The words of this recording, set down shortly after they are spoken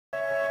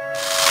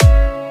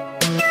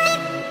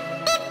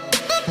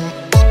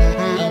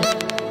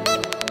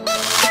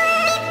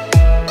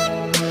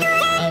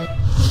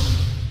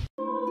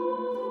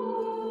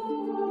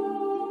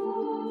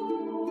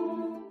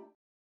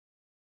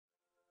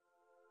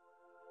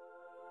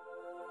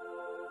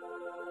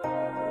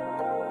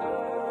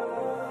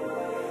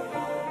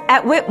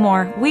At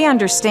Whitmore, we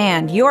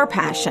understand your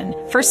passion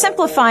for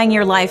simplifying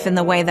your life in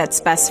the way that's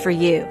best for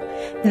you.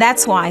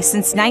 That's why,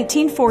 since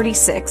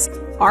 1946,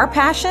 our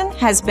passion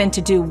has been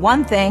to do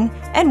one thing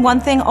and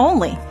one thing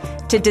only,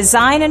 to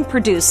design and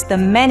produce the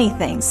many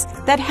things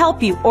that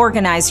help you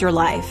organize your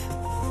life.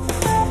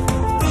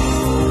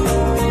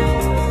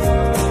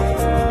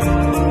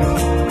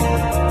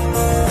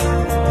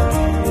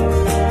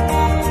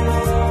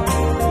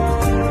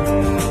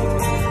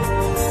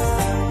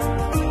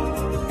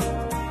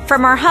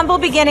 From our humble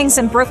beginnings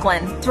in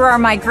Brooklyn, through our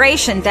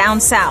migration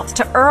down south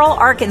to Earle,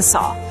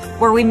 Arkansas,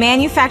 where we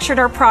manufactured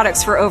our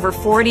products for over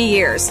 40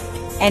 years,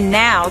 and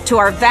now to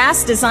our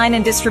vast design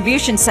and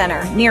distribution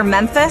center near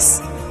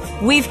Memphis,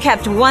 we've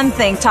kept one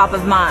thing top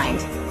of mind: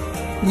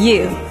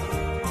 you.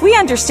 We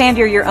understand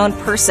you're your own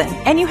person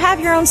and you have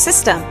your own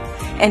system,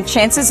 and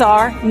chances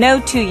are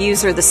no two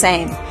yous are the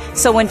same.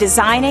 So when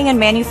designing and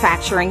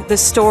manufacturing the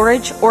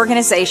storage,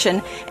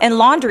 organization, and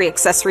laundry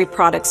accessory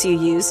products you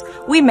use,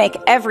 we make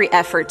every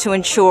effort to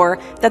ensure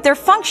that they're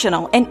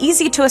functional and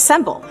easy to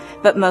assemble,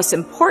 but most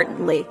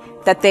importantly,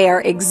 that they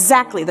are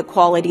exactly the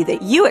quality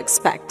that you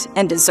expect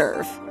and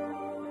deserve.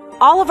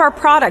 All of our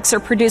products are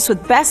produced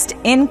with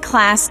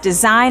best-in-class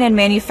design and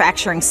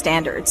manufacturing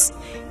standards,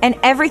 and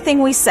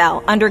everything we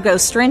sell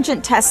undergoes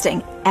stringent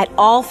testing at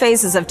all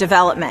phases of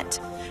development,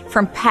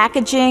 from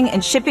packaging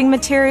and shipping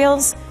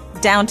materials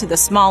down to the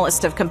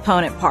smallest of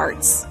component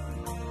parts.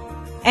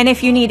 And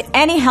if you need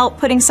any help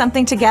putting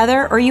something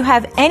together or you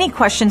have any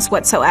questions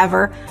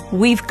whatsoever,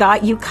 we've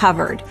got you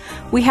covered.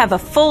 We have a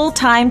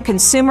full-time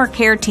consumer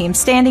care team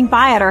standing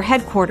by at our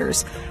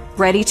headquarters,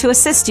 ready to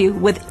assist you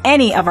with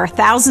any of our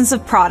thousands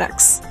of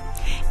products.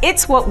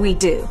 It's what we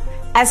do.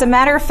 As a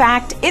matter of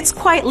fact, it's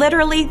quite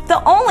literally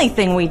the only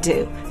thing we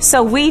do,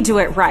 so we do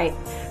it right.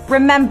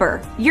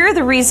 Remember, you're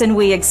the reason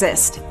we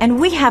exist, and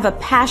we have a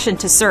passion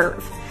to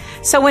serve.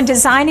 So when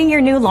designing your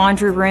new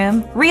laundry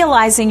room,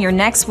 realizing your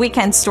next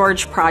weekend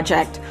storage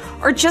project,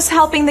 or just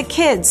helping the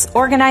kids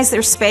organize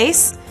their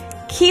space,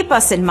 keep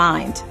us in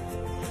mind.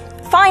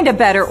 Find a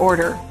better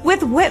order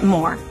with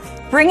Whitmore,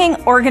 bringing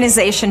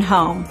organization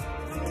home.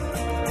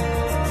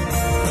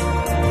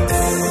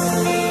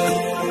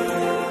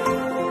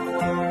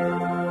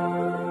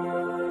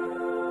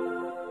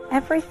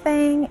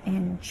 Everything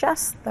in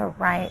just the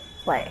right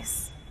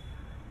place.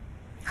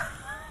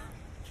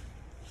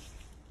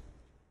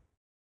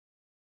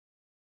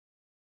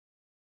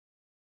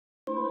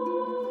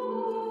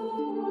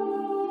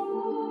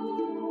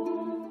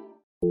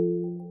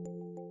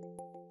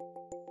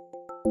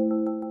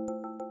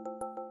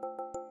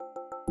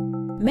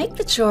 Make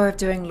the chore of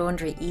doing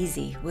laundry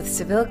easy with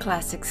Seville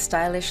Classic's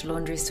stylish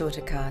laundry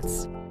sorter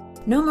carts.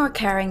 No more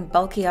carrying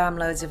bulky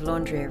armloads of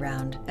laundry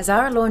around, as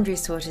our laundry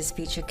sorters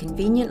feature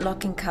convenient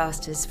locking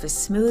casters for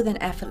smooth and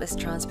effortless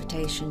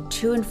transportation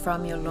to and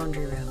from your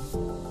laundry room.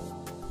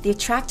 The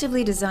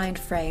attractively designed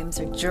frames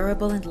are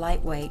durable and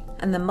lightweight,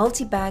 and the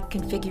multi-bag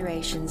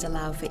configurations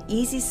allow for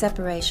easy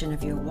separation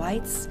of your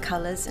whites,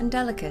 colors, and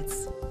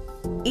delicates.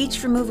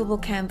 Each removable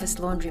canvas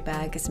laundry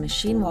bag is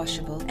machine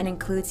washable and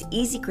includes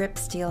easy grip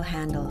steel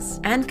handles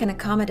and can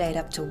accommodate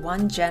up to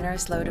one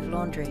generous load of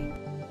laundry.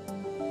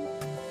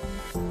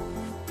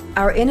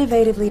 Our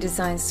innovatively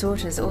designed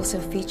sorters also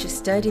feature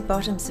sturdy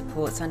bottom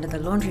supports under the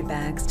laundry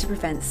bags to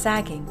prevent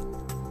sagging.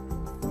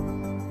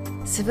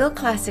 Seville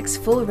Classic's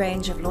full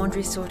range of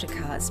laundry sorter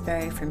carts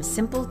vary from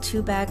simple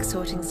 2-bag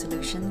sorting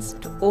solutions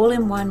to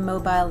all-in-one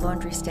mobile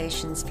laundry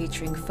stations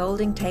featuring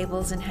folding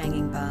tables and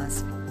hanging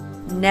bars.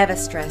 Never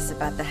stress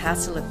about the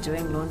hassle of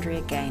doing laundry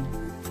again.